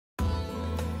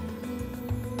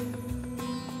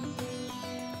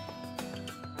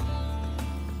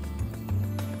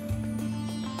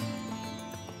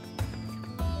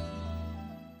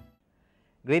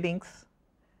Greetings.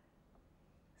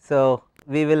 So,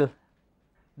 we will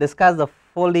discuss the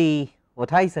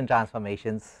Foley-Wottyson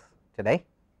transformations today,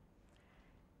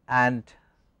 and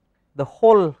the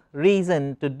whole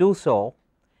reason to do so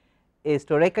is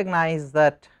to recognize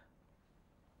that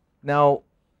now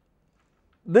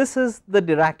this is the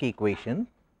Dirac equation.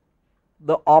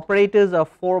 The operators are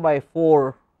 4 by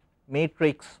 4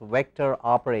 matrix vector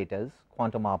operators,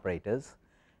 quantum operators.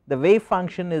 The wave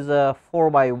function is a 4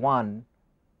 by 1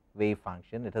 wave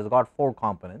function, it has got 4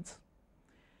 components,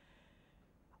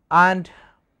 and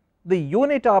the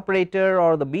unit operator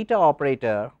or the beta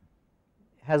operator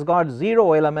has got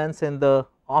 0 elements in the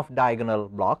off diagonal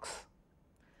blocks,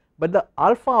 but the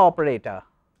alpha operator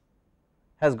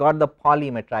has got the Pauli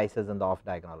matrices in the off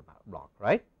diagonal block,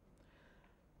 right.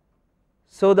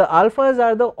 So, the alphas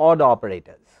are the odd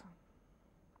operators,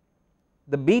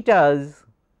 the betas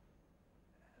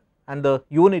and the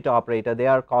unit operator, they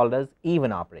are called as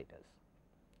even operators.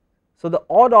 So, the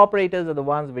odd operators are the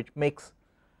ones which mix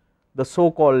the so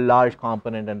called large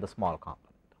component and the small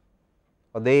component,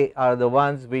 or they are the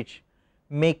ones which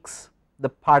mix the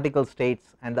particle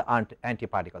states and the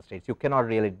antiparticle states. You cannot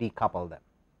really decouple them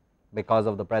because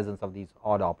of the presence of these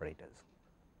odd operators.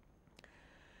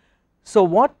 So,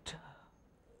 what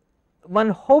one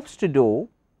hopes to do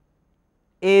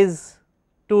is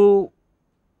to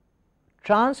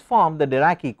transform the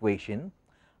Dirac equation,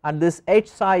 and this H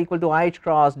psi equal to H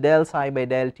cross del psi by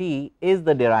del t is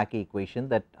the Dirac equation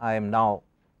that I am now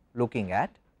looking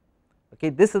at. Okay,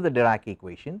 this is the Dirac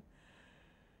equation.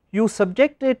 You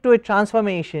subject it to a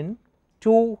transformation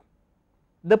to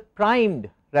the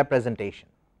primed representation,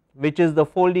 which is the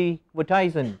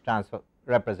Foley-Wottyson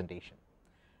representation,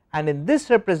 and in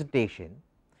this representation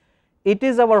it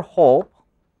is our hope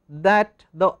that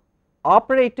the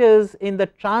operators in the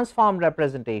transformed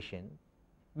representation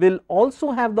will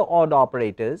also have the odd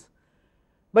operators,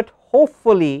 but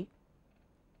hopefully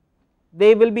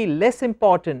they will be less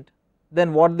important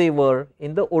than what they were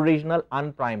in the original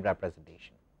unprimed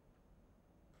representation.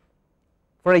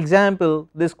 For example,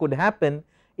 this could happen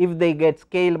if they get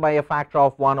scaled by a factor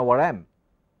of 1 over m.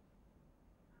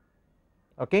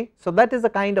 Okay. So, that is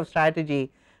the kind of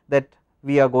strategy that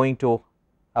we are going to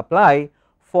apply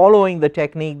following the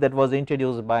technique that was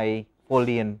introduced by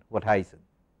Foley and Wottyson.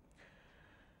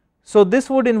 So, this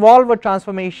would involve a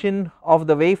transformation of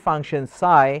the wave function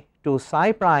psi to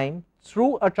psi prime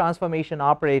through a transformation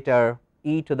operator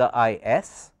e to the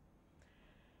is,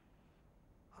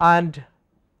 and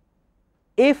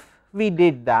if we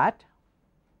did that,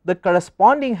 the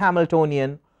corresponding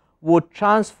Hamiltonian would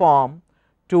transform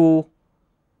to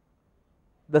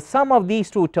the sum of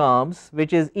these two terms,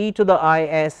 which is e to the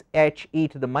is h e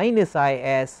to the minus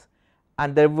is,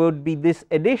 and there would be this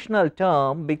additional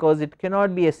term because it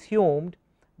cannot be assumed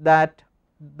that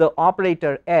the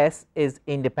operator s is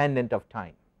independent of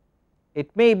time. It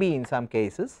may be in some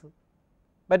cases,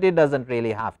 but it does not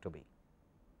really have to be.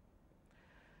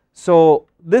 So,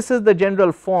 this is the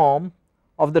general form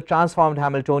of the transformed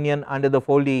Hamiltonian under the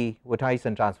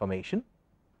Foley-Wottyson transformation.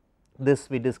 This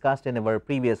we discussed in our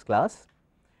previous class.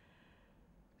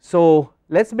 So,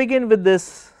 let us begin with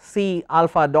this C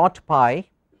alpha dot pi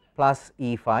plus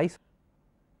E phi,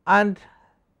 and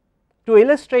to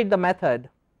illustrate the method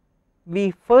we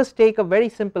first take a very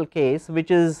simple case, which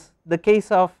is the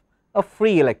case of a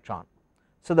free electron.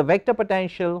 So, the vector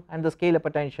potential and the scalar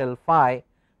potential phi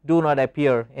do not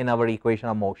appear in our equation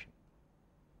of motion.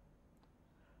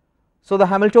 So, the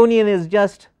Hamiltonian is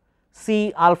just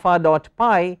C alpha dot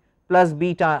pi plus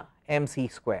beta mc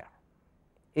square.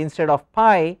 Instead of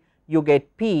pi you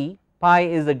get p, pi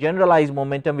is the generalized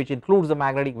momentum which includes the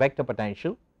magnetic vector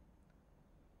potential.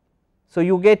 So,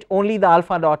 you get only the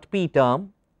alpha dot p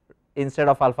term instead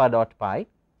of alpha dot pi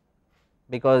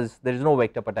because there is no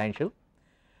vector potential.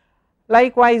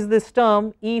 Likewise, this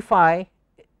term E phi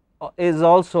is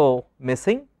also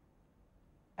missing,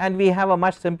 and we have a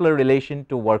much simpler relation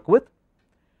to work with,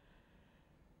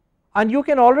 and you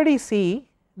can already see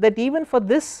that even for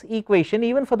this equation,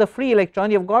 even for the free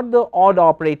electron, you have got the odd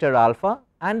operator alpha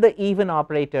and the even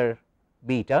operator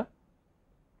beta,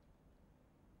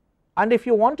 and if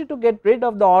you wanted to get rid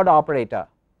of the odd operator,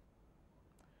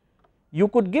 you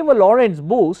could give a Lorentz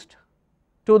boost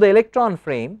to the electron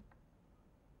frame.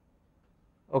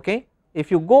 Okay. If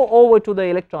you go over to the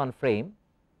electron frame,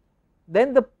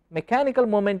 then the mechanical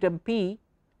momentum p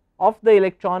of the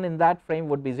electron in that frame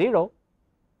would be 0,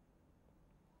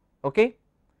 okay,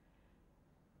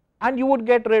 and you would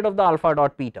get rid of the alpha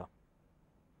dot beta.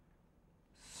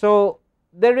 So,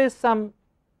 there is some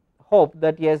hope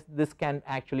that yes, this can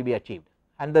actually be achieved,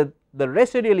 and the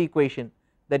residual equation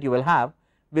that you will have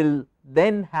will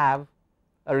then have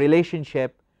a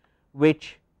relationship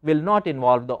which will not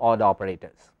involve the odd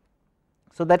operators.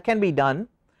 So that can be done,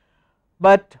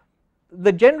 but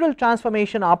the general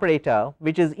transformation operator,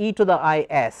 which is e to the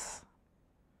is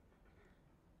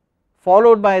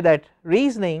followed by that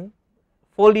reasoning,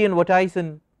 Foldy and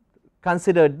Wotteisen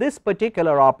considered this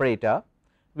particular operator,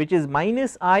 which is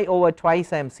minus I over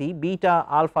twice mc beta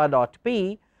alpha dot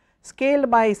p scaled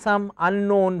by some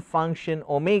unknown function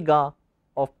omega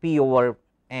of p over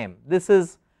m. This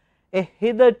is a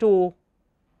hitherto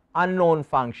unknown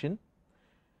function,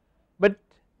 but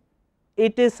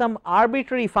it is some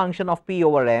arbitrary function of p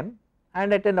over m,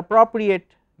 and at an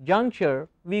appropriate juncture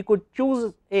we could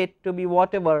choose it to be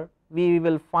whatever we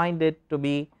will find it to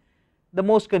be the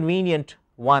most convenient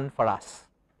one for us,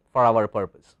 for our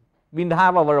purpose. We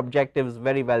have our objectives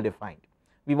very well defined.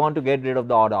 We want to get rid of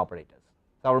the odd operators.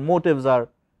 So our motives are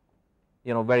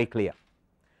very clear.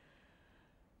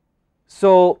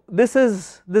 So this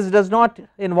does not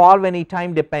involve any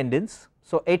time dependence.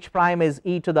 So h prime is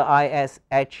e to the is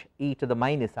h e to the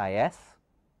minus is,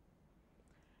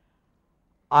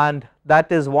 and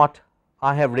that is what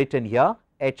I have written here.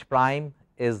 H prime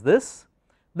is this.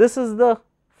 This is the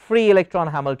free electron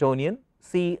Hamiltonian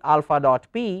C alpha dot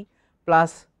p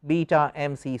plus beta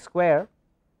mc square.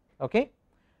 Okay,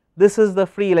 this is the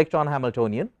free electron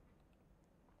Hamiltonian,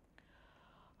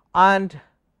 and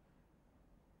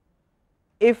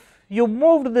if you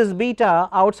moved this beta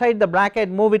outside the bracket,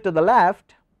 move it to the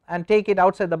left and take it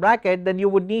outside the bracket, then you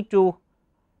would need to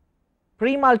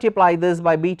pre-multiply this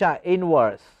by beta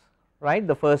inverse, right,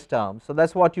 the first term. So that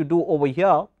is what you do over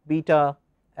here, beta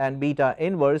and beta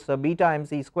inverse. So beta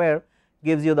mc square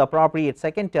gives you the appropriate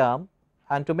second term,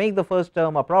 and to make the first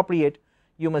term appropriate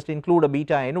you must include a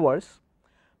beta inverse,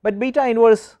 but beta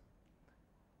inverse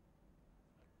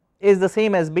is the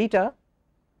same as beta.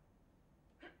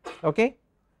 Okay,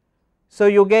 so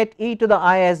you get e to the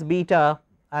is beta,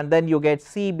 and then you get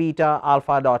c beta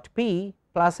alpha dot p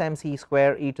plus mc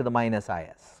square e to the minus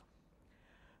is.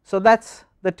 So that is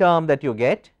the term that you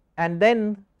get, and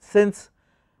then since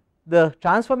the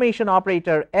transformation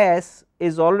operator S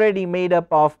is already made up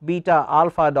of beta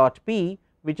alpha dot p,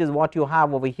 which is what you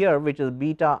have over here, which is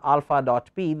beta alpha dot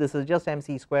p. This is just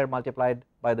mc square multiplied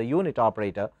by the unit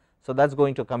operator. So that is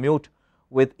going to commute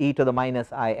with e to the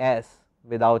minus is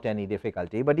without any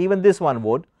difficulty, but even this one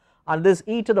would, and this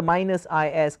e to the minus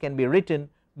is can be written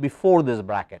before this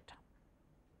bracket.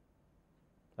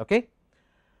 Okay,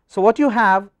 so what you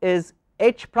have is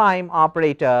h prime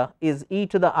operator is e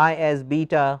to the is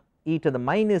beta e to the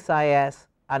minus is,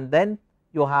 and then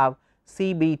you have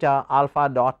c beta alpha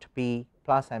dot p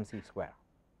plus mc square.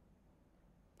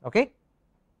 Okay.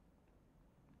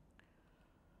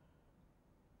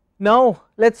 Now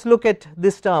let us look at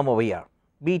this term over here,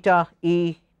 beta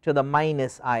e to the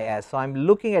minus is. So I am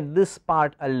looking at this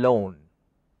part alone,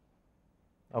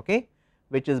 okay,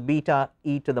 which is beta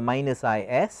e to the minus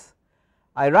is.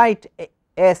 I write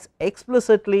s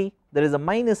explicitly, there is a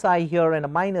minus I here and a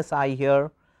minus I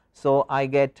here, so I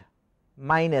get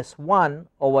minus 1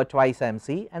 over twice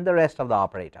mc and the rest of the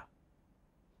operator.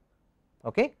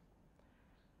 Okay.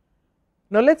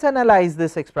 Now let us analyze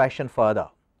this expression further,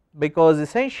 because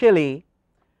essentially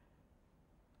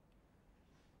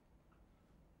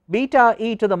beta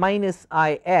e to the minus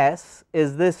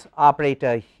is this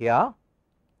operator here,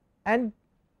 and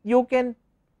you can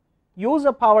use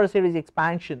a power series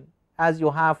expansion as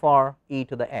you have for e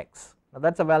to the x. Now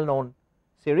that is a well known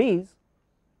series,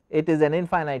 it is an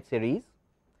infinite series,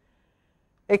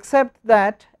 except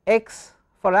that x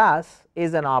for us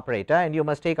is an operator and you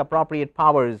must take appropriate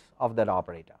powers of that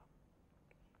operator.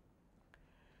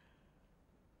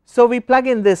 So we plug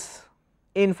in this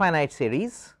infinite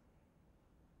series,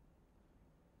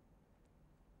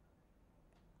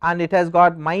 and it has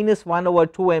got minus 1 over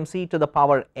 2 mc to the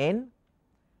power n,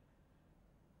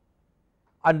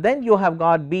 and then you have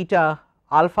got beta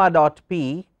alpha dot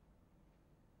p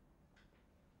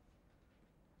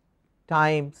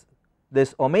times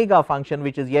this omega function,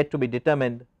 which is yet to be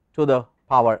determined, to the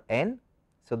power n.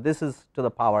 So this is to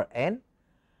the power n,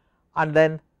 and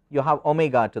then you have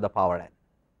omega to the power n.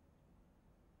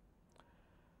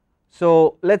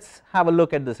 So let us have a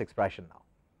look at this expression now.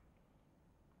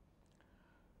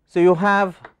 So you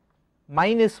have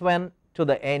minus 1 to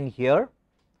the n here,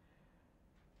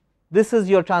 this is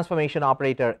your transformation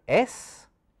operator S.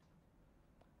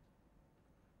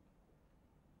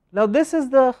 Now this is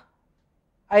the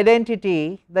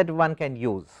identity that one can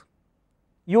use.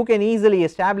 You can easily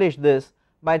establish this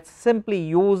by simply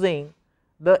using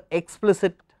the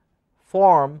explicit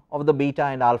form of the beta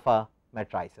and alpha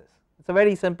matrices. It is a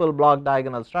very simple block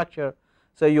diagonal structure.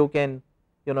 So, you can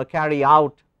carry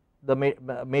out the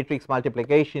matrix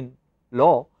multiplication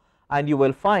law, and you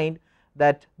will find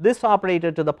that this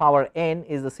operator to the power n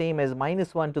is the same as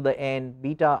 -1 to the n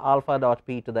beta alpha dot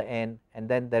p to the n, and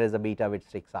then there is a beta which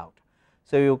sticks out.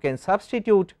 So, you can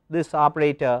substitute this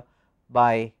operator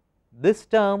by this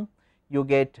term, you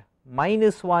get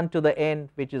 -1 to the n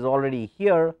which is already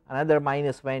here, another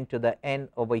 -1 to the n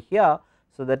over here.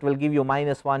 So, that will give you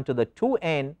 -1 to the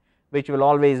 2n, which will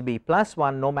always be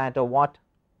 +1 no matter what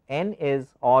n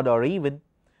is, odd or even,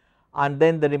 and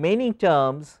then the remaining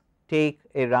terms take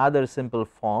a rather simple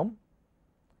form.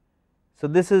 So,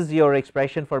 this is your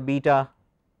expression for beta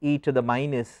e to the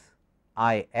minus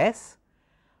I s,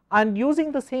 and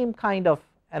using the same kind of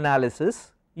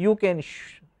analysis you can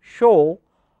show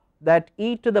that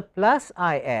e to the plus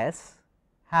I s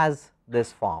has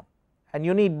this form, and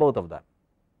you need both of them.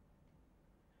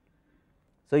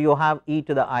 So, you have e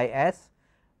to the I s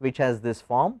which has this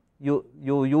form, you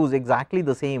use exactly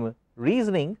the same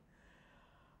reasoning,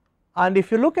 and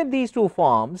if you look at these two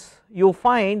forms you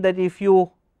find that if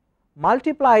you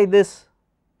multiply this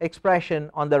expression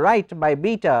on the right by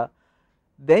beta,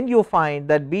 then you find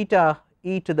that beta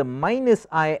e to the minus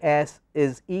I s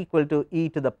is equal to e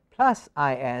to the plus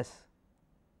I s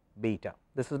beta.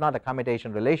 This is not a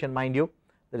commutation relation, mind you,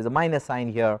 there is a minus sign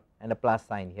here and a plus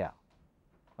sign here.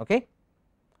 Okay?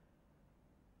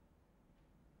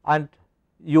 And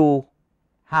you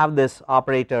have this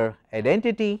operator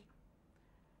identity.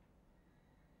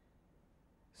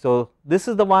 So, this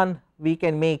is the one we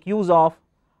can make use of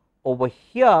over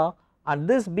here, and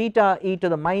this beta e to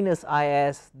the minus I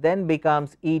s then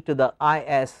becomes e to the I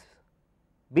s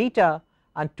beta,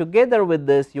 and together with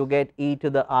this you get e to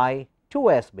the I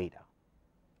 2s beta.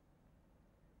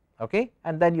 Okay?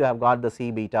 And then you have got the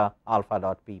c beta alpha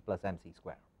dot p plus m c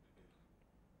square.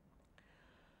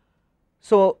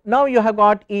 So, now you have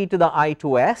got e to the I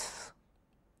 2s,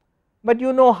 but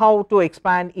you know how to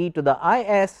expand e to the I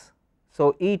s.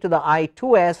 So, e to the I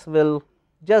 2s will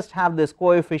just have this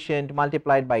coefficient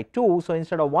multiplied by 2. So,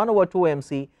 instead of 1 over 2 m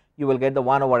c you will get the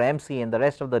 1 over m c, and the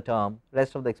rest of the term,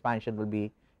 rest of the expansion will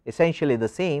be essentially the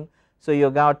same. So,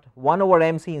 you got 1 over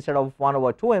m c instead of 1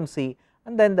 over 2 m c,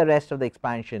 and then the rest of the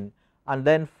expansion, and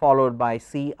then followed by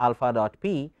c alpha dot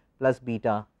p plus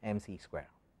beta m c square.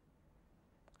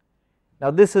 Now,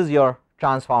 this is your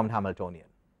transformed Hamiltonian.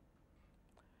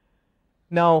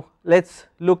 Now, let us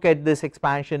look at this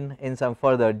expansion in some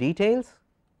further details.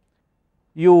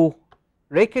 You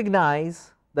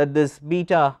recognize that this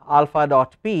beta alpha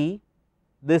dot p,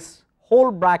 this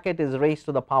whole bracket is raised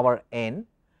to the power n.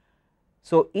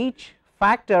 So, each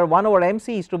factor 1 over m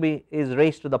c is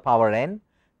raised to the power n,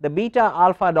 the beta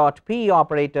alpha dot p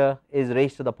operator is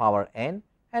raised to the power n,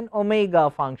 and omega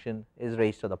function is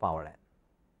raised to the power n.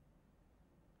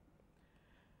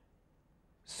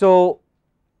 So,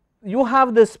 you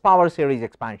have this power series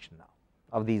expansion now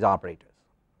of these operators.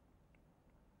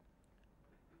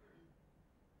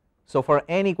 So, for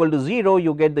n equal to 0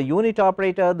 you get the unit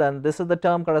operator, then this is the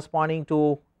term corresponding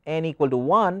to n equal to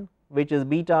 1, which is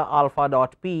beta alpha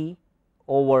dot p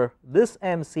over this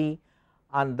m c,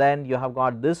 and then you have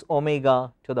got this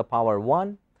omega to the power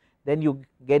 1. Then you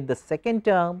get the second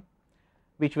term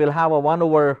which will have a 1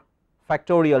 over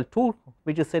factorial 2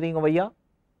 which is sitting over here.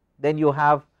 Then you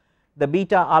have the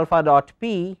beta alpha dot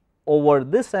p over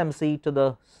this m c to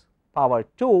the power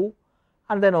 2,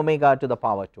 and then omega to the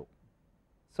power 2.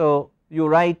 So, you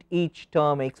write each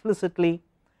term explicitly,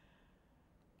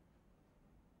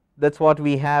 that is what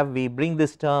we have. We bring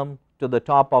this term to the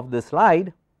top of this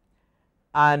slide,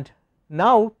 and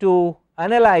now to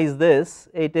analyze this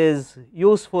it is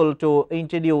useful to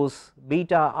introduce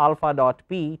beta alpha dot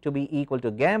p to be equal to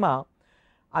gamma,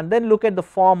 and then look at the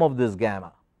form of this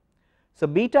gamma. So,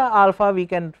 beta alpha we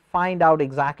can find out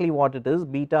exactly what it is.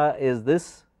 Beta is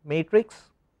this matrix,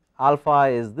 alpha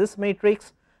is this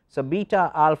matrix. So, beta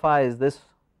alpha is this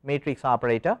matrix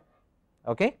operator.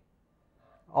 Okay.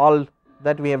 All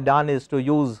that we have done is to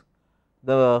use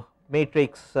the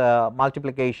matrix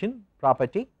multiplication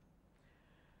property,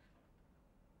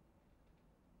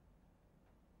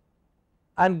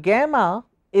 and gamma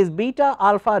is beta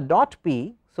alpha dot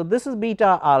p. So, this is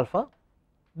beta alpha,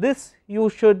 this you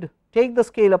should take the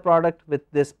scalar product with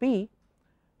this p.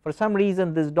 For some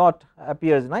reason this dot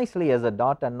appears nicely as a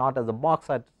dot and not as a box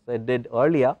as it did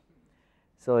earlier.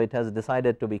 So, it has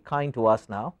decided to be kind to us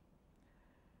now,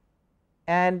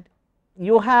 and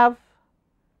you have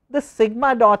the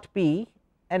sigma dot p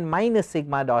and minus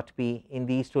sigma dot p in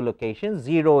these two locations,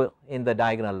 0 in the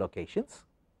diagonal locations,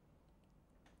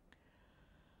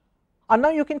 and now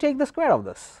you can take the square of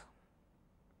this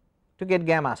to get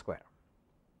gamma square.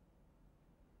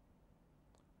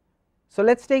 So,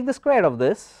 let us take the square of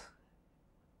this,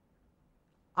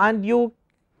 and you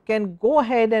can go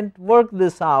ahead and work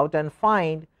this out and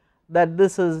find that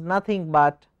this is nothing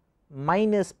but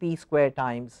minus p square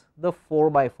times the 4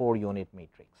 by 4 unit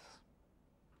matrix.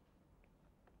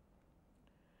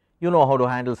 You know how to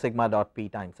handle sigma dot p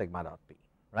times sigma dot p,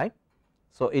 right.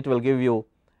 So, it will give you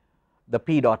the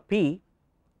p dot p,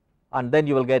 and then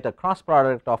you will get a cross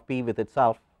product of p with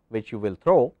itself, which you will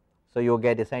throw. So, you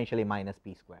get essentially minus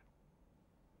p square.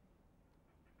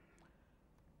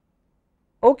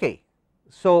 Okay.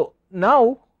 So,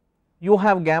 now you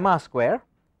have gamma square,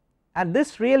 and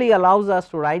this really allows us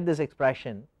to write this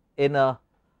expression in a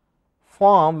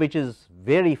form which is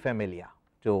very familiar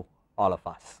to all of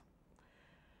us,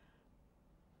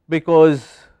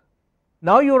 because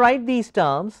now you write these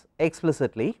terms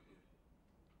explicitly,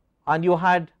 and you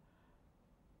had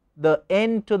the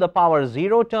n to the power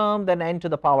 0 term, then n to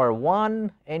the power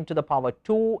 1, n to the power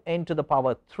 2, n to the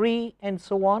power 3, and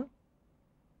so on.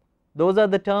 Those are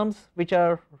the terms which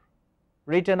are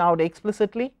written out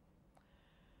explicitly.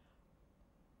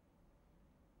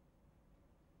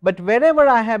 But wherever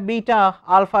I have beta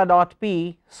alpha dot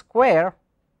p square,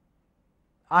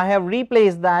 I have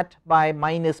replaced that by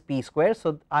minus p square.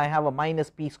 So, I have a minus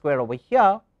p square over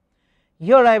here.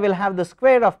 Here I will have the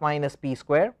square of minus p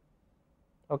square.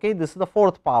 Okay, this is the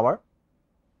fourth power.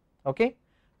 Okay.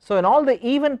 So, in all the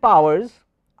even powers,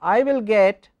 I will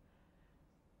get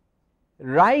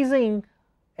rising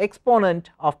exponent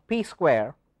of p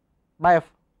square by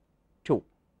 2.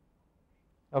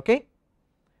 Okay.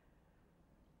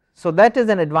 So, that is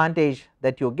an advantage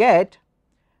that you get,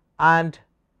 and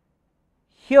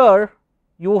here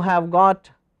you have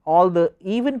got all the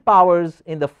even powers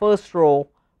in the first row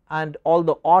and all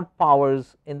the odd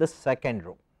powers in the second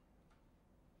row.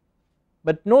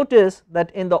 But notice that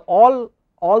in the all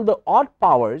the odd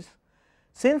powers,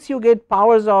 since you get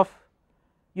powers of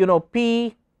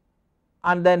p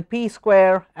and then p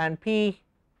square and p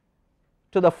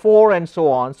to the 4 and so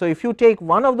on. So, if you take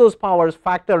one of those powers,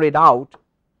 factor it out,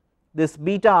 this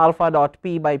beta alpha dot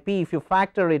p by p, if you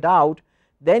factor it out,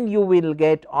 then you will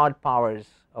get odd powers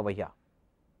over here.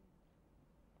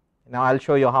 Now, I will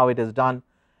show you how it is done,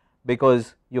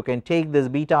 because you can take this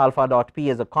beta alpha dot p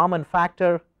as a common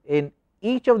factor in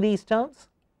each of these terms.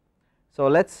 So,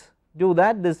 let us do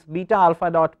that. This beta alpha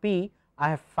dot p I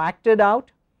have factored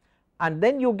out, and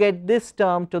then you get this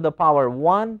term to the power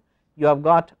 1, you have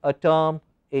got a term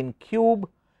in cube,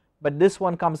 but this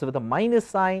one comes with a minus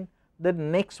sign, the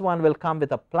next one will come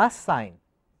with a plus sign,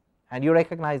 and you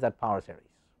recognize that power series,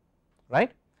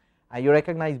 right, and you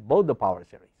recognize both the power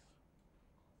series.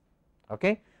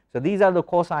 Okay. So, these are the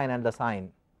cosine and the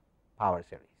sine power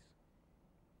series.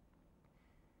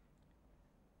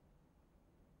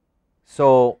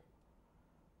 So,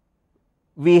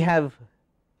 we have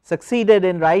succeeded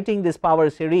in writing this power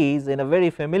series in a very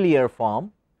familiar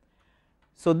form.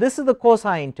 So, this is the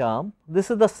cosine term, this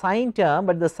is the sine term,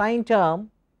 but the sine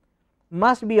term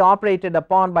must be operated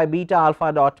upon by beta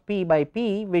alpha dot p by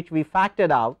p, which we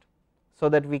factored out, so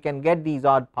that we can get these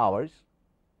odd powers.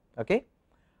 Okay.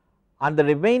 And the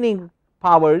remaining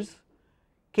powers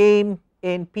came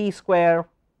in p square,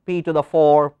 p to the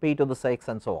 4, p to the 6,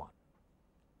 and so on.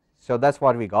 So, that is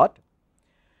what we got.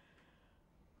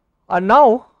 And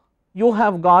now you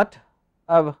have got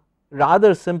a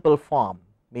rather simple form,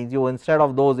 means you, instead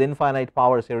of those infinite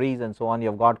power series and so on, you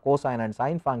have got cosine and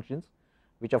sine functions,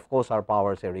 which of course are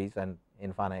power series and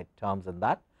infinite terms in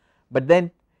that, but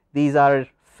then these are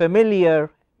familiar,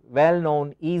 well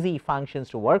known, easy functions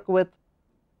to work with.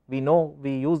 We know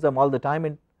we use them all the time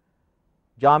in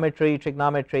geometry,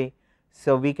 trigonometry.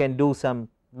 So, we can do some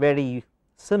very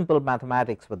simple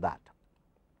mathematics with that.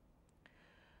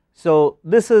 So,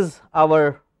 this is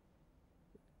our,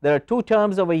 there are two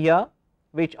terms over here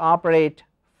which operate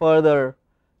further,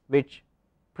 which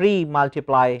pre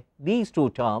multiply these two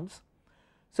terms.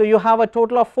 So, you have a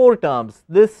total of 4 terms,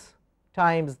 this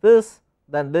times this,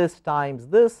 then this times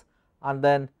this, and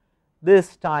then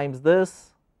this times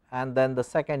this, and then the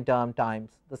second term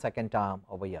times the second term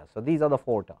over here. So, these are the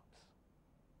 4 terms.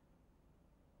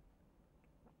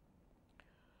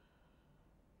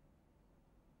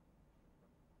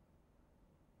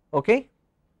 Okay.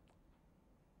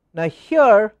 Now,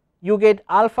 here you get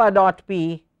alpha dot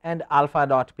p and alpha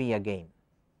dot p again.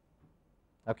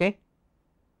 Okay.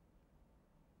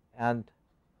 And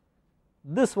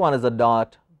this one is a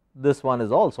dot, this one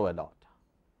is also a dot.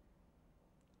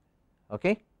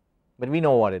 Okay. But we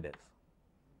know what it is.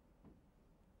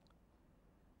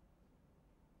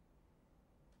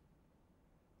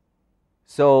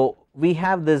 So, we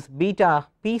have this beta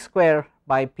p square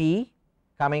by p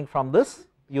coming from this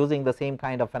using the same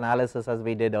kind of analysis as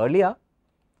we did earlier.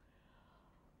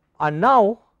 And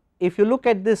now if you look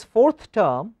at this fourth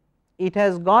term, it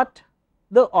has got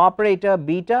the operator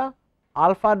beta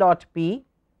alpha dot p,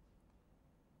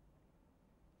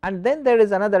 and then there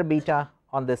is another beta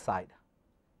on this side.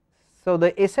 So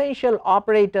the essential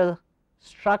operator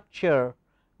structure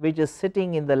which is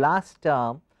sitting in the last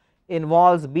term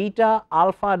involves beta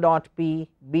alpha dot p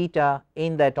beta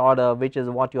in that order, which is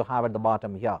what you have at the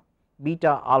bottom here,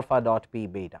 beta alpha dot p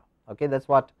beta. Okay, that is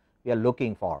what we are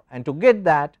looking for, and to get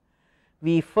that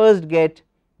we first get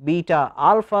beta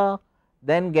alpha,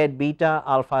 then get beta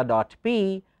alpha dot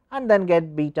p, and then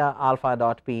get beta alpha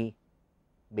dot p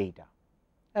beta,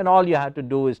 and all you have to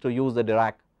do is to use the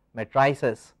Dirac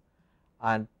matrices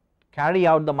and carry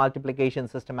out the multiplication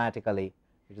systematically,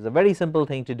 which is a very simple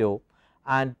thing to do,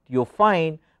 and you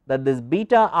find that this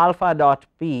beta alpha dot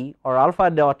p or alpha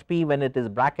dot p, when it is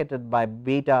bracketed by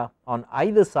beta on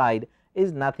either side,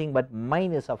 is nothing but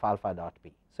minus of alpha dot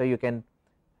p. So you can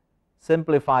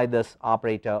simplify this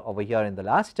operator over here in the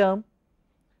last term.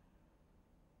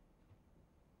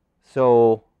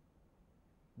 So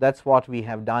that is what we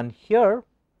have done here.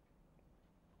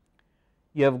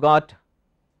 You have got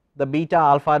the beta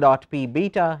alpha dot p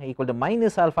beta equal to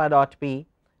minus alpha dot p,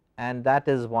 and that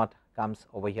is what comes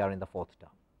over here in the fourth term.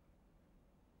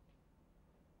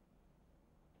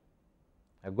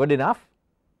 Good enough.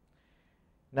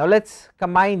 Now let us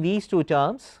combine these two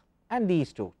terms and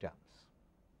these two terms.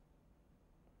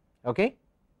 Okay.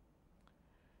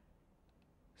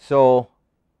 So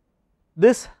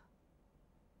this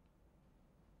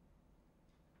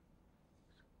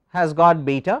has got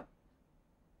beta,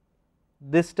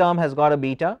 this term has got a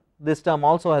beta, this term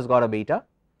also has got a beta.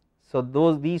 So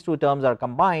these two terms are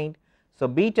combined. So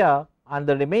beta and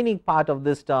the remaining part of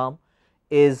this term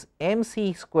is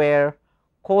mc square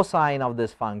cosine of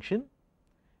this function,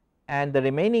 and the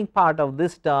remaining part of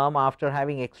this term after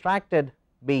having extracted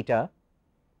beta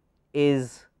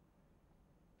is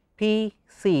p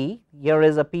c. Here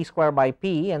is a p square by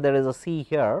p and there is a c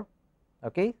here,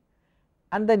 okay,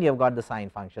 and then you have got the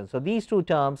sine function. So these two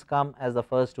terms come as the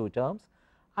first two terms,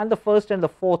 and the first and the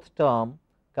fourth term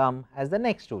come as the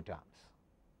next two terms.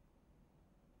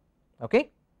 Okay.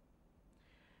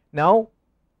 Now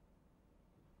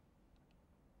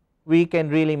we can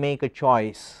really make a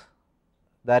choice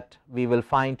that we will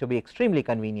find to be extremely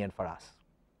convenient for us.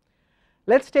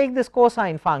 Let us take this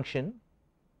cosine function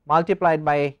multiplied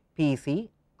by Pc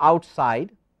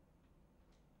outside,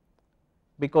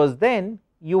 because then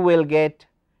you will get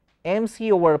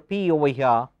mc over p over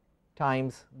here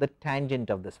times the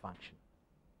tangent of this function.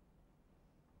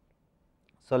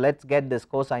 So let us get this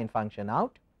cosine function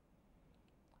out,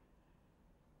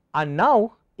 and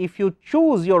now if you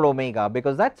choose your omega,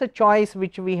 because that is a choice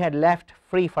which we had left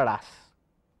free for us,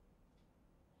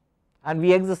 and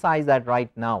we exercise that right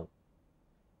now.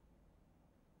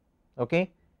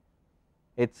 Okay,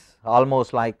 it is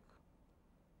almost like,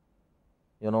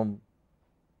 you know,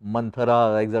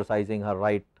 Manthara exercising her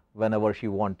right whenever she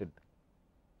wanted.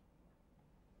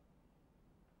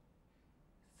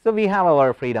 So we have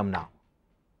our freedom now,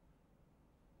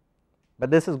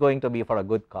 but this is going to be for a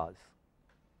good cause.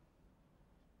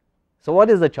 So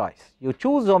what is the choice? You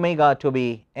choose omega to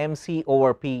be mc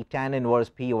over p tan inverse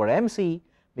p over mc,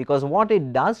 because what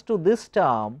it does to this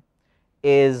term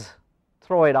is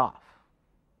throw it off.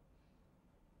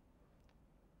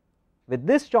 With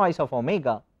this choice of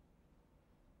omega,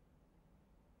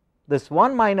 this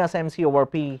 1 minus mc over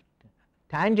p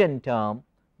tangent term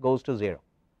goes to 0.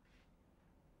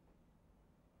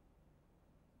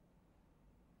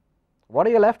 What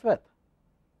are you left with?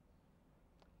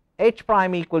 H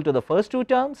prime equal to the first two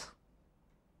terms.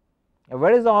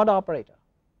 Where is the odd operator?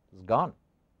 It is gone,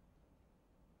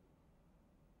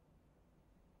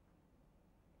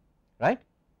 right.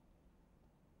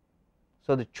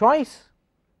 So the choice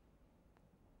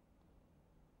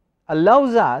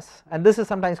allows us, and this is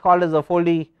sometimes called as the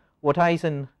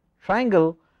Foldy-Wotteisen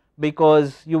triangle,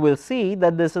 because you will see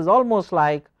that this is almost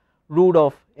like root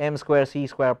of m square c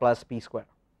square plus p square.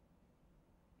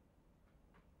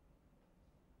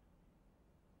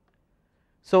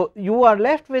 So you are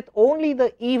left with only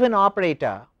the even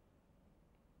operator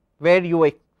where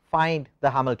you find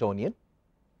the Hamiltonian,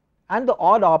 and the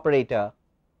odd operator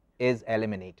is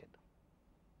eliminated.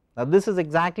 Now this is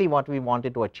exactly what we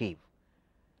wanted to achieve,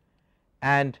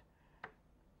 and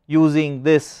using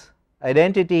this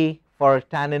identity for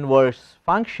tan inverse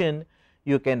function,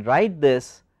 you can write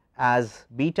this as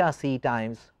beta c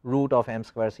times root of m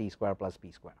square c square plus p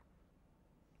square.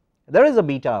 There is a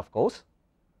beta, of course,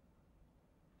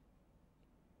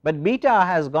 but beta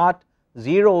has got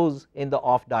zeros in the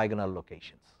off diagonal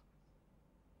locations.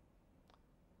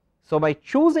 So, by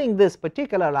choosing this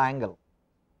particular angle,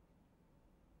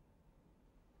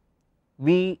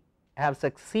 we have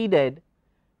succeeded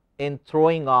in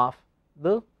throwing off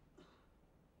the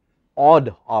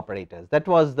odd operators. That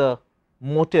was the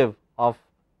motive of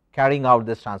carrying out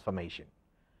this transformation.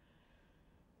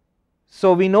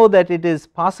 So, we know that it is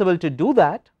possible to do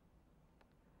that,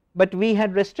 but we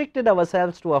had restricted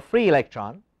ourselves to a free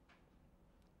electron,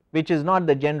 which is not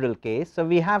the general case. So,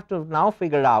 we have to now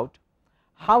figure out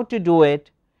how to do it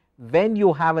when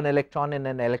you have an electron in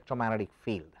an electromagnetic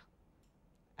field.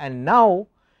 And now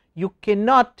you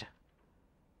cannot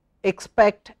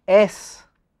expect S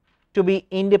to be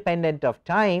independent of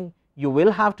time. You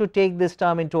will have to take this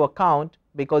term into account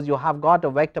because you have got a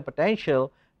vector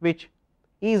potential which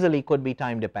easily could be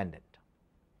time dependent.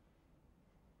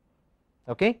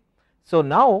 Okay. So,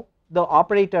 now the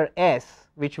operator S,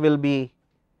 which will be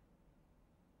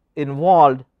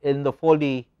involved in the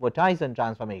Foldy-Wurtteisen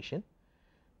transformation,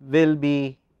 will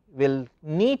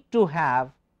need to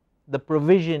have the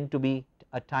provision to be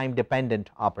a time dependent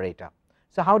operator.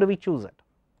 So, how do we choose it?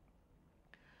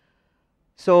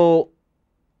 So,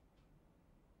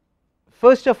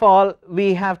 first of all,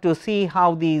 we have to see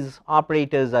how these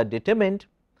operators are determined,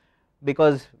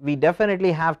 because we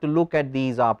definitely have to look at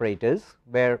these operators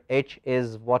where H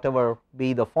is whatever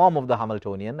be the form of the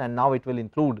Hamiltonian, and now it will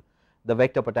include the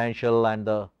vector potential and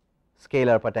the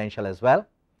scalar potential as well.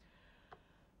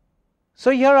 So,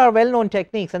 here are well known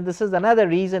techniques, and this is another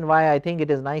reason why I think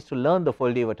it is nice to learn the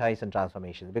Foldy-Wurtteisen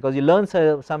transformations, because you learn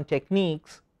some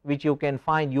techniques which you can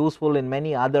find useful in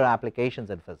many other applications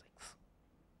in physics,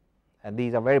 and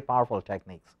these are very powerful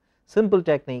techniques, simple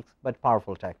techniques, but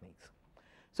powerful techniques.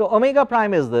 So, omega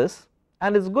prime is this,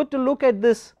 and it is good to look at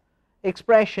this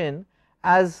expression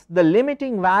as the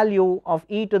limiting value of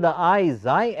e to the I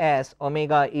xi s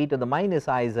omega e to the minus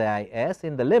I xi s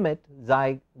in the limit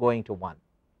xi going to 1,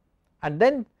 and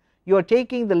then you are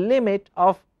taking the limit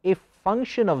of a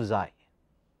function of xi.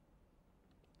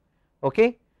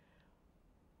 Okay.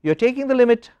 You are taking the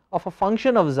limit of a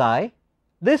function of xi.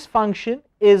 This function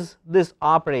is this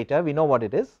operator, we know what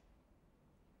it is,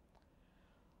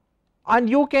 and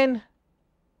you can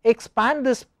expand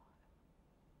this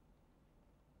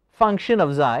function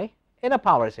of xi in a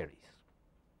power series.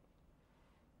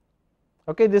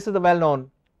 Okay, this is the well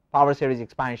known power series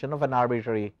expansion of an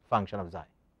arbitrary function of xi.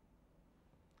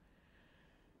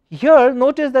 Here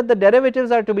notice that the derivatives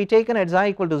are to be taken at xi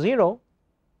equal to 0,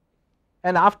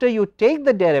 and after you take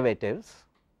the derivatives,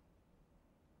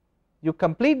 you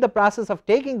complete the process of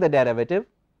taking the derivative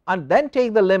and then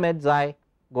take the limit xi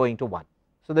going to 1.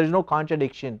 So, there is no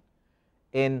contradiction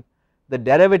in the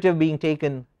derivative being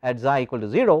taken at xi equal to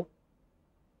 0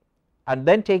 and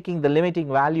then taking the limiting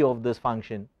value of this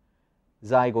function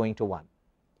xi going to 1.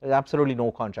 There is absolutely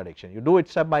no contradiction. You do it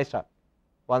step by step,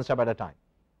 one step at a time.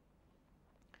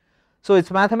 So, it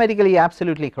is mathematically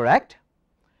absolutely correct.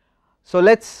 So,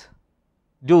 let us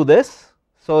do this.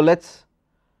 So, let us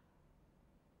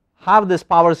have this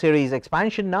power series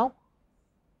expansion now,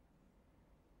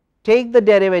 take the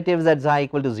derivatives at xi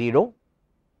equal to 0,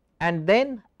 and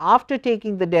then after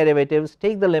taking the derivatives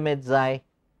take the limit xi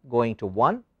going to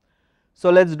 1.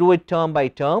 So, let us do it term by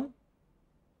term.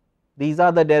 These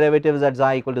are the derivatives at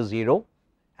xi equal to 0,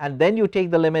 and then you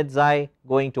take the limit xi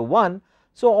going to 1.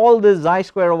 So, all this xi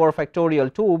square over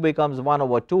factorial 2 becomes 1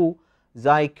 over 2,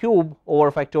 xi cube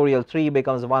over factorial 3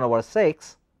 becomes 1 over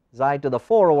 6, xi to the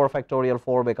 4 over factorial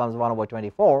 4 becomes 1 over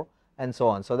 24, and so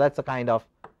on. So, that is a kind of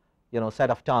set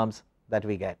of terms that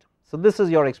we get. So, this is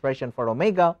your expression for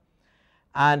omega,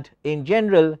 and in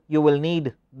general you will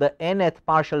need the nth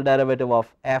partial derivative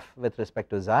of f with respect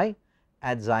to xi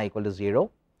at xi equal to 0.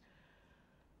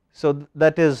 So,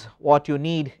 that is what you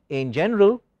need in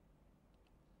general.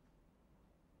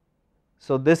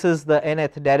 So, this is the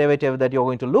nth derivative that you are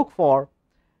going to look for,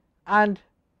 and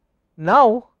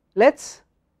now let us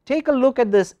take a look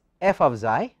at this f of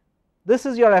xi. This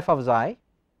is your f of xi.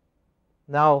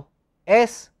 Now,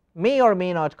 S may or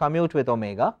may not commute with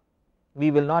omega,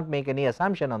 we will not make any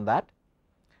assumption on that,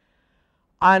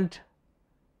 and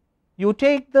you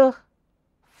take the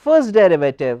first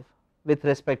derivative with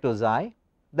respect to xi,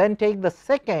 then take the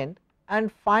second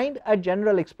and find a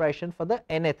general expression for the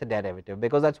nth derivative,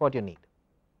 because that is what you need.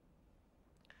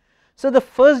 So, the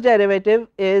first derivative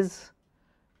is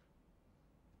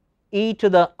e to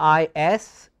the I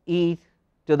s e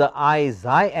to the I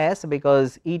xi s,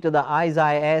 because e to the I xi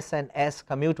s and s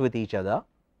commute with each other.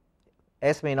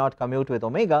 S may not commute with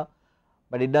omega,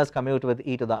 but it does commute with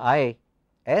e to the I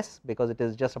s because it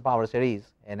is just a power series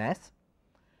in s.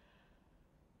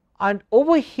 and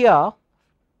over here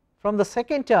from the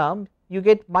second term you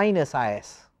get minus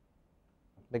is,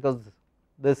 because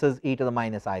this is e to the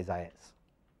minus is.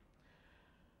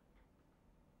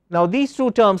 Now these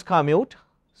two terms commute,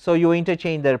 so you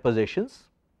interchange their positions,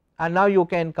 and now you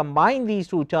can combine these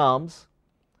two terms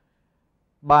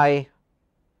by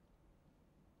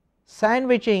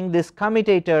sandwiching this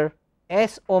commutator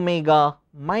s omega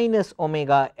minus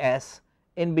omega s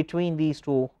in between these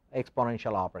two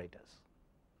exponential operators.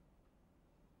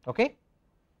 Okay?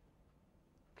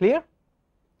 Clear?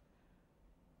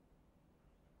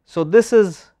 So this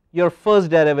is your first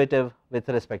derivative with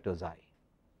respect to xi,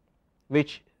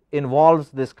 which involves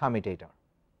this commutator.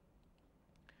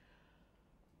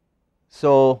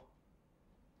 So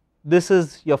this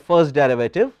is your first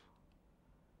derivative.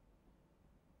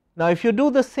 Now if you do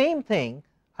the same thing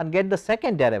and get the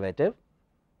second derivative,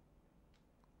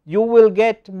 you will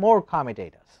get more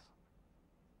commutators,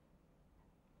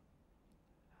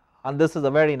 and this is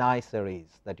a very nice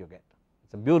series that you get. It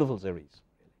is a beautiful series.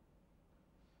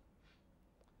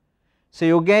 So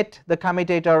you get the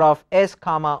commutator of s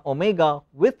comma omega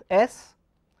with s,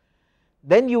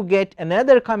 then you get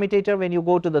another commutator when you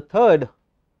go to the third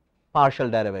partial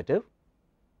derivative.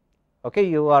 Okay,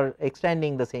 you are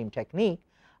extending the same technique,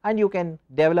 and you can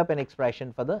develop an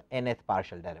expression for the nth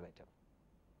partial derivative.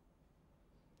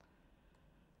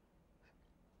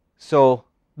 So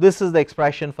this is the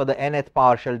expression for the nth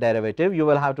partial derivative. You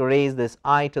will have to raise this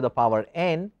I to the power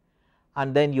n,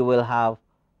 and then you will have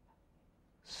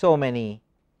so many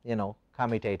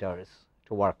commutators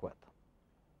to work with.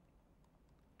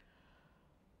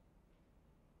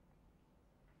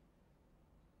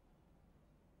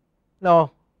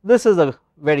 Now this is a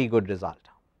very good result,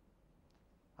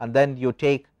 and then you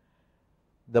take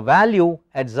the value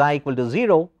at xi equal to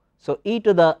 0. So e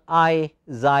to the I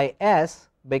xi s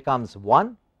becomes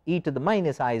 1, e to the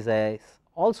minus I xi s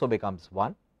also becomes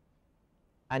 1,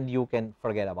 and you can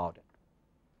forget about it.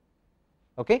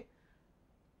 Okay?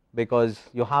 Because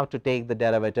you have to take the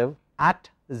derivative at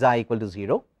xi equal to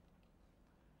 0.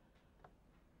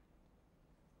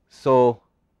 So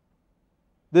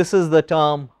this is the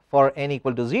term for n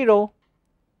equal to 0.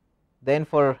 Then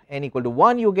for n equal to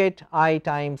 1 you get I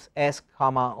times s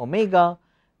comma omega,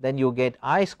 then you get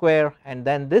I square, and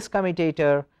then this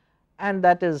commutator, and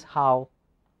that is how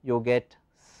you get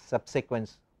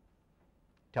subsequent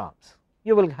terms.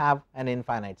 You will have an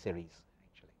infinite series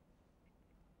actually.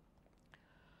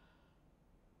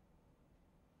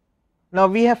 Now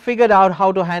we have figured out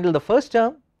how to handle the first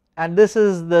term, and this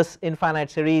is this infinite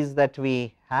series that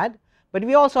we had, but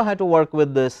we also had to work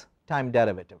with this time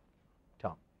derivative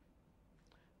term.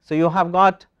 So you have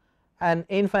got an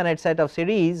infinite set of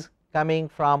series coming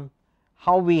from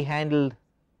how we handled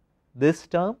this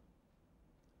term,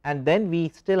 and then we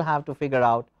still have to figure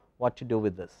out what to do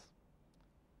with this.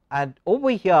 And over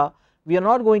here we are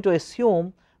not going to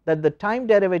assume that the time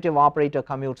derivative operator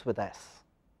commutes with s.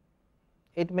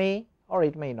 It may or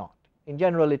it may not. In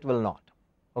general it will not.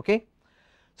 Okay?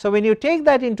 So when you take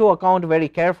that into account very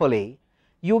carefully,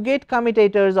 you get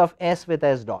commutators of s with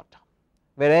s dot,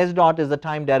 where s dot is the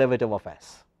time derivative of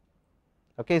s.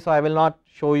 Okay? So I will not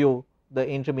show you the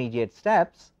intermediate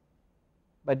steps,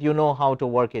 but you know how to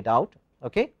work it out.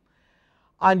 Okay?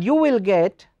 And you will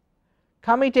get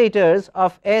commutators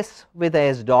of s with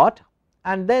s dot,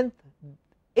 and then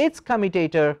its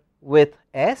commutator with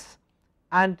s,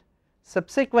 and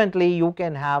subsequently you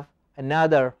can have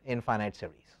another infinite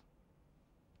series.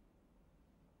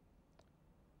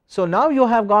 So now you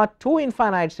have got two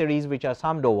infinite series which are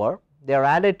summed over, they are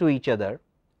added to each other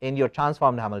in your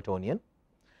transformed Hamiltonian.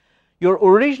 Your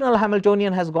original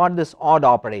Hamiltonian has got this odd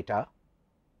operator,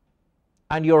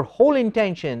 and your whole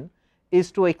intention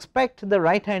is to expect the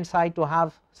right hand side to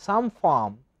have some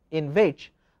form in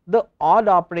which the odd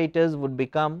operators would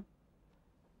become,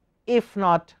 if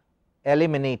not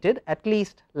eliminated, at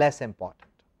least less important.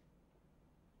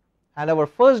 And our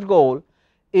first goal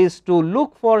is to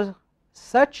look for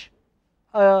such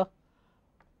a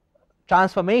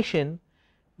transformation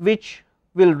which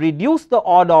will reduce the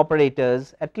odd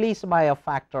operators at least by a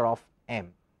factor of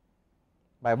m,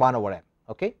 by 1 over m.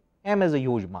 Okay? M is a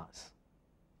huge mass,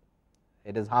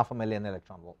 it is 500,000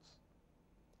 electron volts.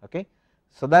 Okay?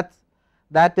 So that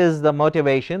is the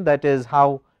motivation, that is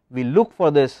how we look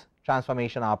for this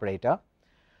transformation operator.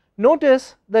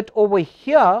 Notice that over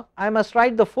here I must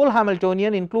write the full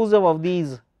Hamiltonian inclusive of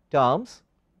these terms,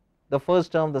 the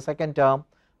first term, the second term,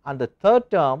 and the third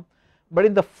term, but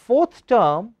in the fourth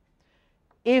term,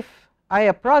 if I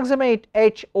approximate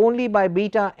h only by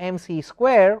beta mc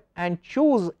square and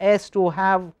choose s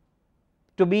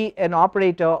to be an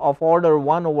operator of order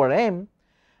 1 over m,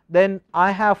 then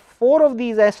I have 4 of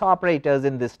these S operators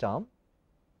in this term.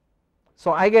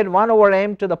 So, I get 1 over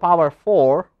m to the power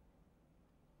 4,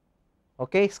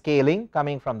 okay, scaling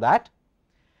coming from that,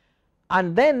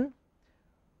 and then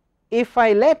if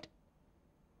I let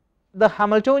the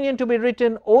Hamiltonian to be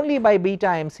written only by beta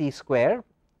mc square,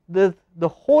 the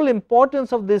whole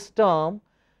importance of this term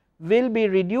will be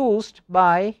reduced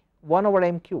by 1 over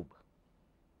m cube.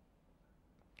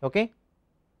 Okay.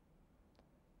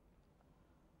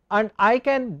 And I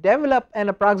can develop an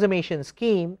approximation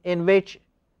scheme in which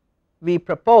we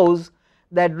propose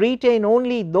that retain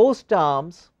only those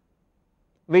terms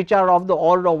which are of the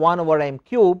order of 1 over m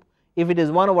cube. If it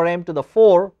is 1 over m to the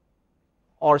 4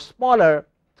 or smaller,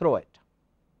 throw it.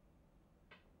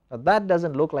 Now, that does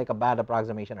not look like a bad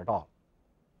approximation at all.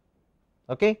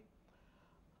 Okay.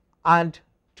 And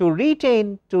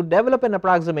to develop an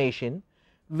approximation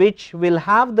which will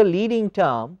have the leading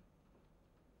term,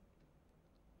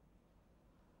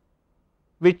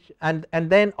 which and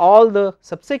then all the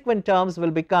subsequent terms will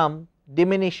become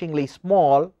diminishingly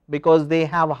small because they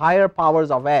have higher powers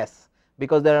of s,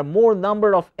 because there are more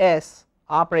number of s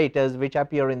operators which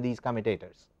appear in these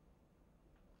commutators.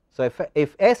 So,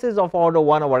 if s is of order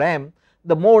 1 over m,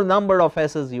 the more number of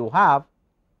s's you have,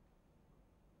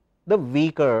 the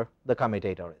weaker the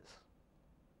commutator is.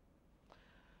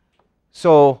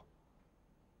 So,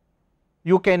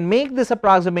 you can make this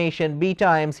approximation beta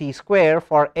mc square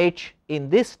for h in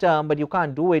this term, but you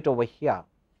can't do it over here,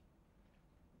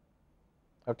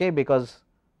 okay, because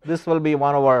this will be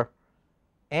 1 over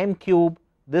m cube,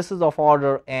 this is of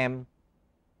order m,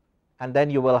 and then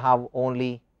you will have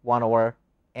only 1 over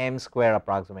m square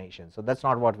approximation. So, that is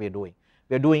not what we are doing.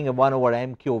 We are doing a 1 over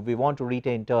m cube, we want to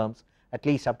retain terms at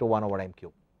least up to 1 over m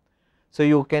cube. So,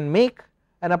 you can make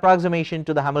an approximation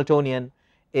to the Hamiltonian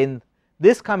in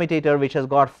this commutator which has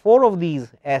got 4 of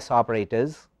these s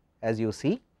operators, as you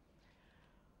see,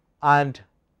 and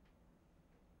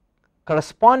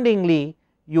correspondingly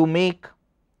you make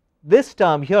this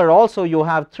term here also, you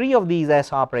have 3 of these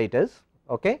s operators,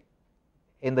 okay,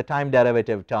 in the time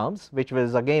derivative terms, which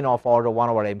was again of order 1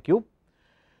 over m cube.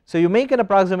 So, you make an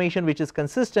approximation which is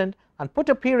consistent and put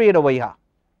a period over here,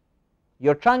 you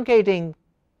are truncating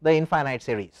the infinite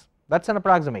series, that is an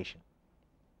approximation,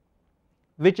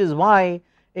 which is why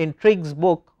in Trigg's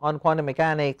book on quantum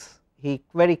mechanics he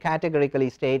very categorically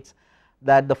states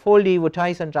that the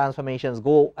Foldy-Woutyson transformations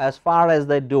go as far as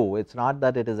they do, it is not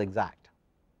that it is exact,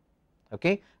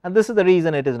 okay, and this is the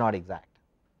reason it is not exact,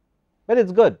 but it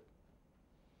is good.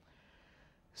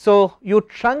 So, you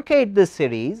truncate this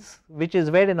series, which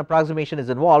is where an approximation is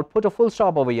involved, put a full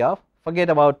stop over here, forget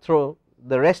about throw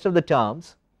the rest of the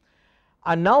terms,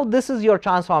 and now this is your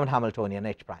transformed Hamiltonian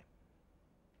H prime.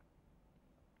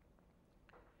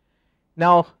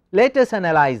 Now, let us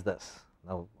analyze this.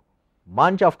 Now,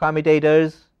 bunch of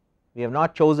commutators, we have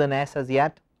not chosen S as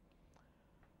yet,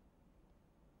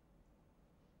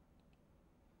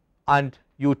 and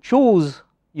you choose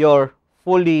your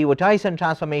Foldy-Woutyson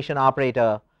transformation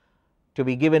operator to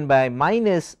be given by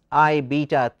minus I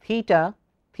beta theta.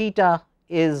 Theta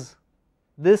is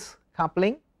this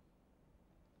coupling,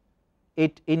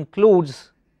 it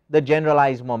includes the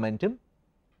generalized momentum,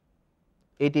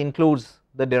 it includes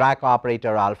the Dirac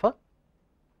operator alpha.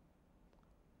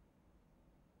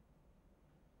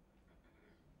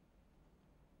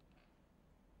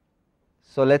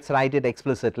 So, let us write it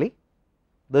explicitly.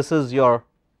 This is your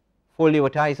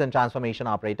Foldy-Woutyson transformation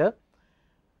operator.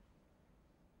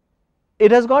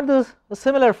 It has got this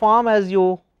similar form as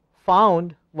you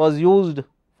found was used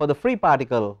for the free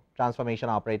particle transformation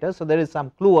operator. So, there is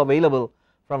some clue available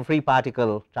from free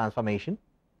particle transformation,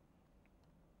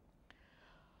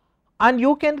 and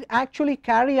you can actually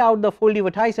carry out the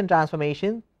Foldy-Woutyson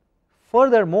transformation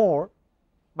furthermore.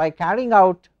 By carrying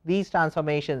out these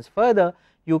transformations further,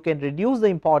 you can reduce the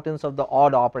importance of the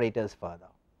odd operators further.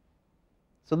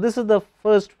 So, this is the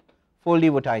first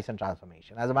Foldy-Woutyson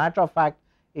transformation. As a matter of fact,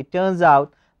 it turns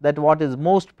out that what is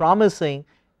most promising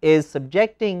is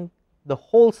subjecting the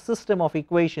whole system of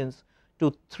equations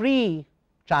to 3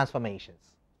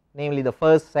 transformations, namely the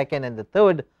first, second and the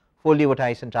third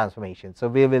Foldy-Woutyson transformation. So,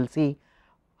 we will see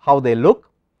how they look.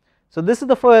 So, this is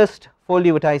the first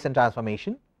Foldy-Woutyson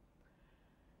transformation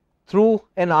through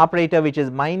an operator which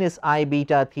is minus I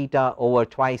beta theta over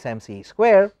twice mc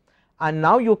square, and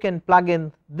now you can plug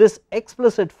in this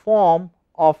explicit form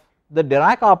of the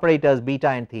Dirac operators beta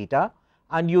and theta,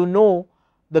 and you know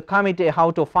the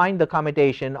how to find the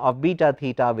commutation of beta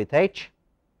theta with h,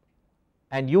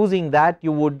 and using that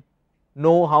you would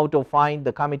know how to find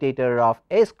the commutator of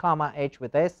s comma h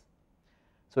with s.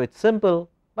 So, it is simple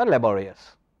but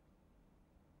laborious.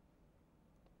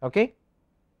 okay,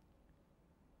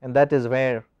 and that is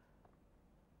where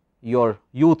your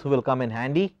youth will come in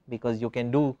handy, because you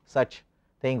can do such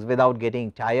things without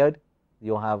getting tired.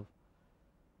 You have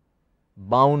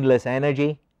boundless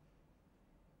energy,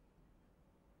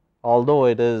 although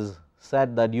it is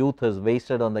said that youth is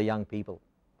wasted on the young people.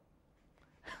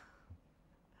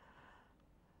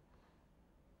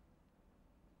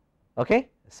 Okay.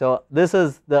 So, this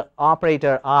is the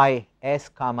operator I s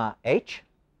comma h,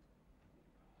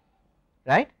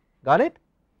 right, got it.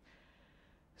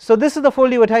 So, this is the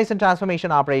Foley-Witten transformation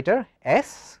operator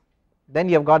S, then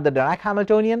you have got the Dirac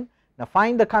Hamiltonian. Now,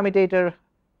 find the commutator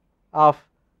of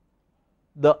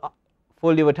the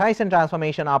Foley-Witten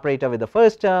transformation operator with the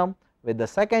first term, with the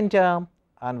second term,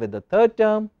 and with the third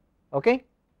term. Okay.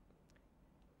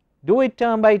 Do it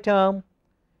term by term,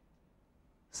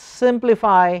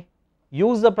 simplify,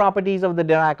 use the properties of the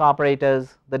Dirac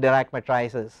operators, the Dirac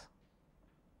matrices.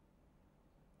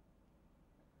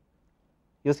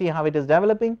 You see how it is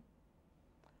developing.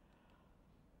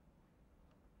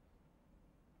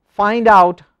 Find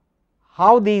out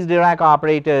how these Dirac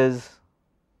operators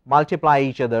multiply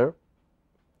each other.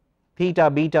 Theta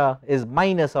beta is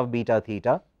minus of beta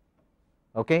theta,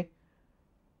 okay.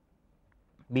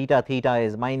 Beta theta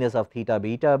is minus of theta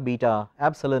beta, beta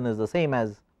epsilon is the same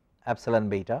as epsilon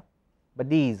beta, but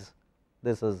this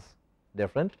is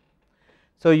different.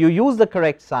 So, you use the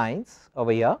correct signs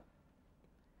over here.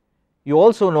 You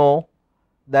also know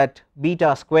that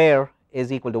beta square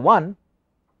is equal to 1,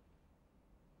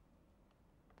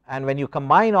 and when you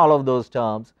combine all of those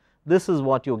terms, this is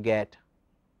what you get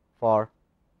for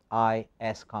I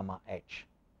s comma h,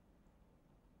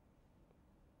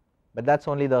 but that is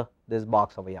only this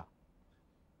box over here,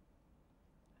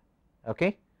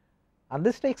 okay. And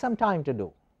this takes some time to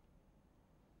do,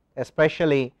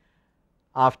 especially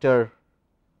after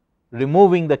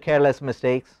removing the careless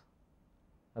mistakes,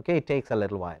 okay. It takes a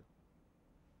little while,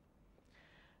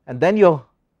 and then you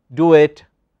do it,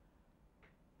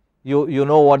 you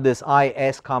know what this I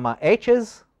s comma h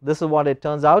is, this is what it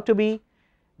turns out to be.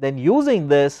 Then using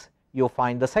this you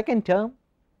find the second term,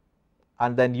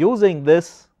 and then using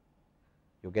this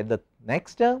you get the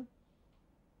next term,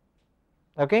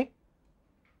 okay.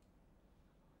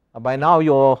 By now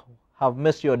you have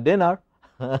missed your dinner,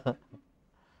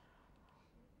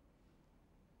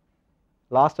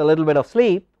 lost a little bit of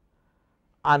sleep,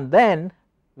 and then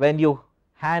when you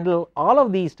handle all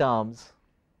of these terms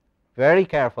very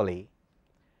carefully,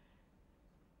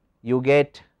 you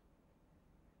get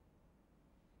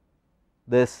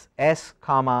this s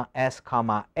comma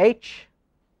h,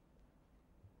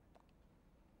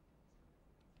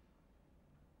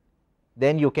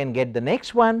 then you can get the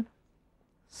next one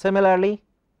similarly,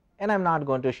 and I am not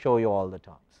going to show you all the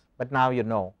terms, but now you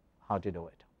know how to do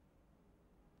it,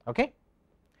 okay.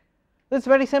 It is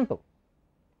very simple.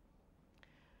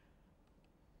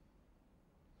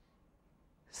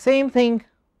 Same thing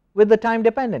with the time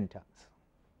dependent terms,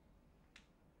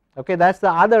 okay. That is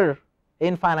the other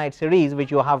infinite series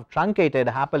which you have truncated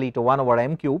happily to 1 over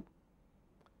m cube,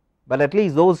 but at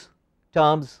least those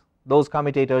terms, those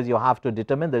commutators you have to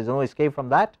determine, there is no escape from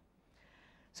that.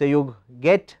 So, you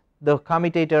get the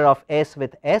commutator of s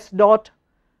with s dot,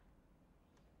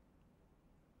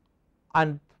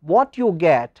 and what you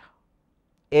get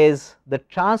is the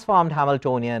transformed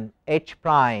Hamiltonian h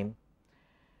prime,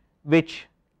 which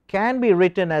can be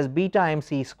written as beta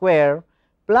mc square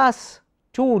plus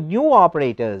two new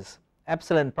operators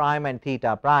epsilon prime and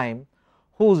theta prime,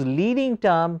 whose leading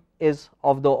term is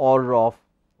of the order of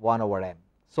 1 over m.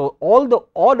 So, all the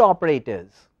odd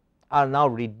operators are now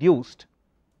reduced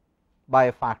by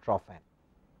a factor of n.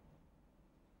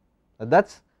 That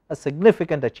is a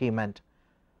significant achievement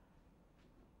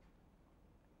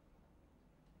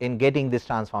in getting this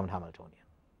transformed Hamiltonian,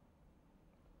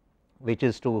 which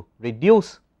is to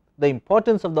reduce the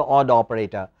importance of the odd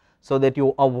operator, so that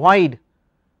you avoid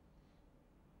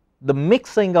the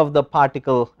mixing of the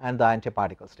particle and the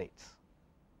antiparticle states.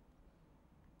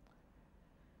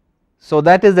 So,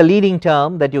 that is the leading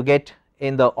term that you get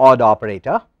in the odd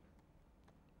operator,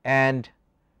 and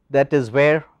that is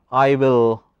where I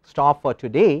will stop for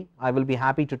today. I will be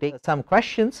happy to take some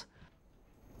questions,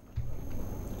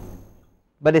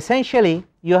 but essentially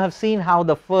you have seen how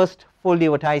the first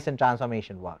Foley-Witten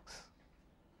transformation works,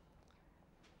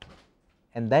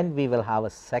 and then we will have a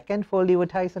second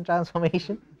Foley-Witten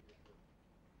transformation,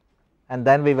 and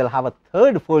then we will have a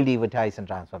third Foley-Witten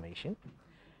transformation,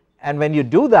 and when you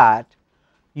do that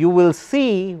you will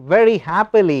see very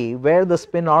happily where the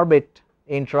spin orbit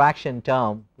interaction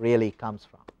term really comes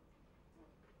from,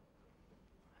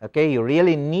 okay. You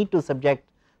really need to subject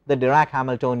the Dirac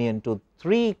Hamiltonian to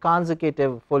 3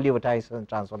 consecutive Fourier-Witten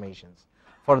transformations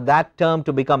for that term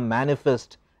to become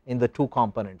manifest in the 2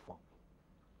 component form.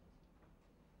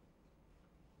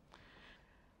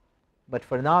 But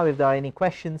for now, if there are any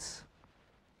questions,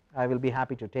 I will be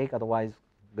happy to take, otherwise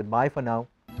goodbye for now.